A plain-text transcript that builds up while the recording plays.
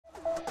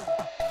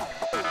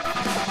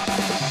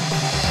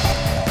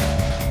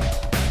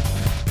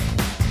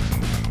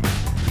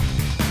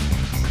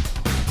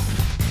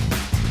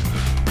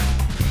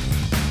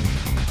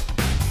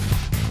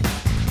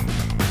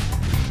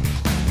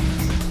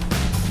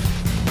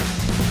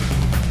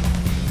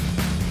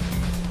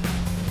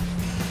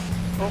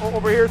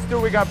Over here, Stu,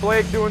 we got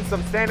Blake doing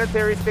some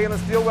signatory stainless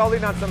steel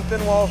welding on some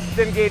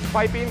thin gauge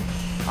piping.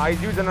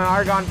 He's using an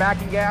argon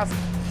backing gas,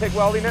 TIG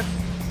welding it,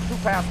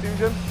 2-pass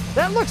fusion.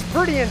 That looks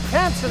pretty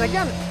intense, and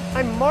again,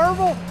 I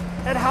marvel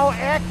at how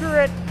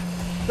accurate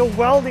the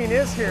welding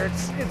is here.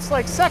 It's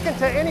like second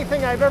to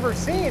anything I've ever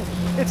seen.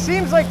 It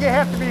seems like you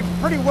have to be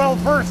pretty well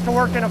versed to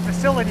work in a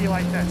facility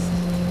like this.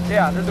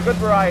 Yeah, there's a good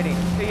variety.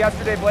 See,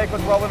 yesterday Blake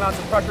was welding on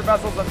some pressure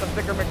vessels and some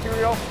thicker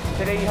material.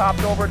 Today he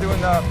hopped over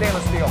doing the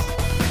stainless steel.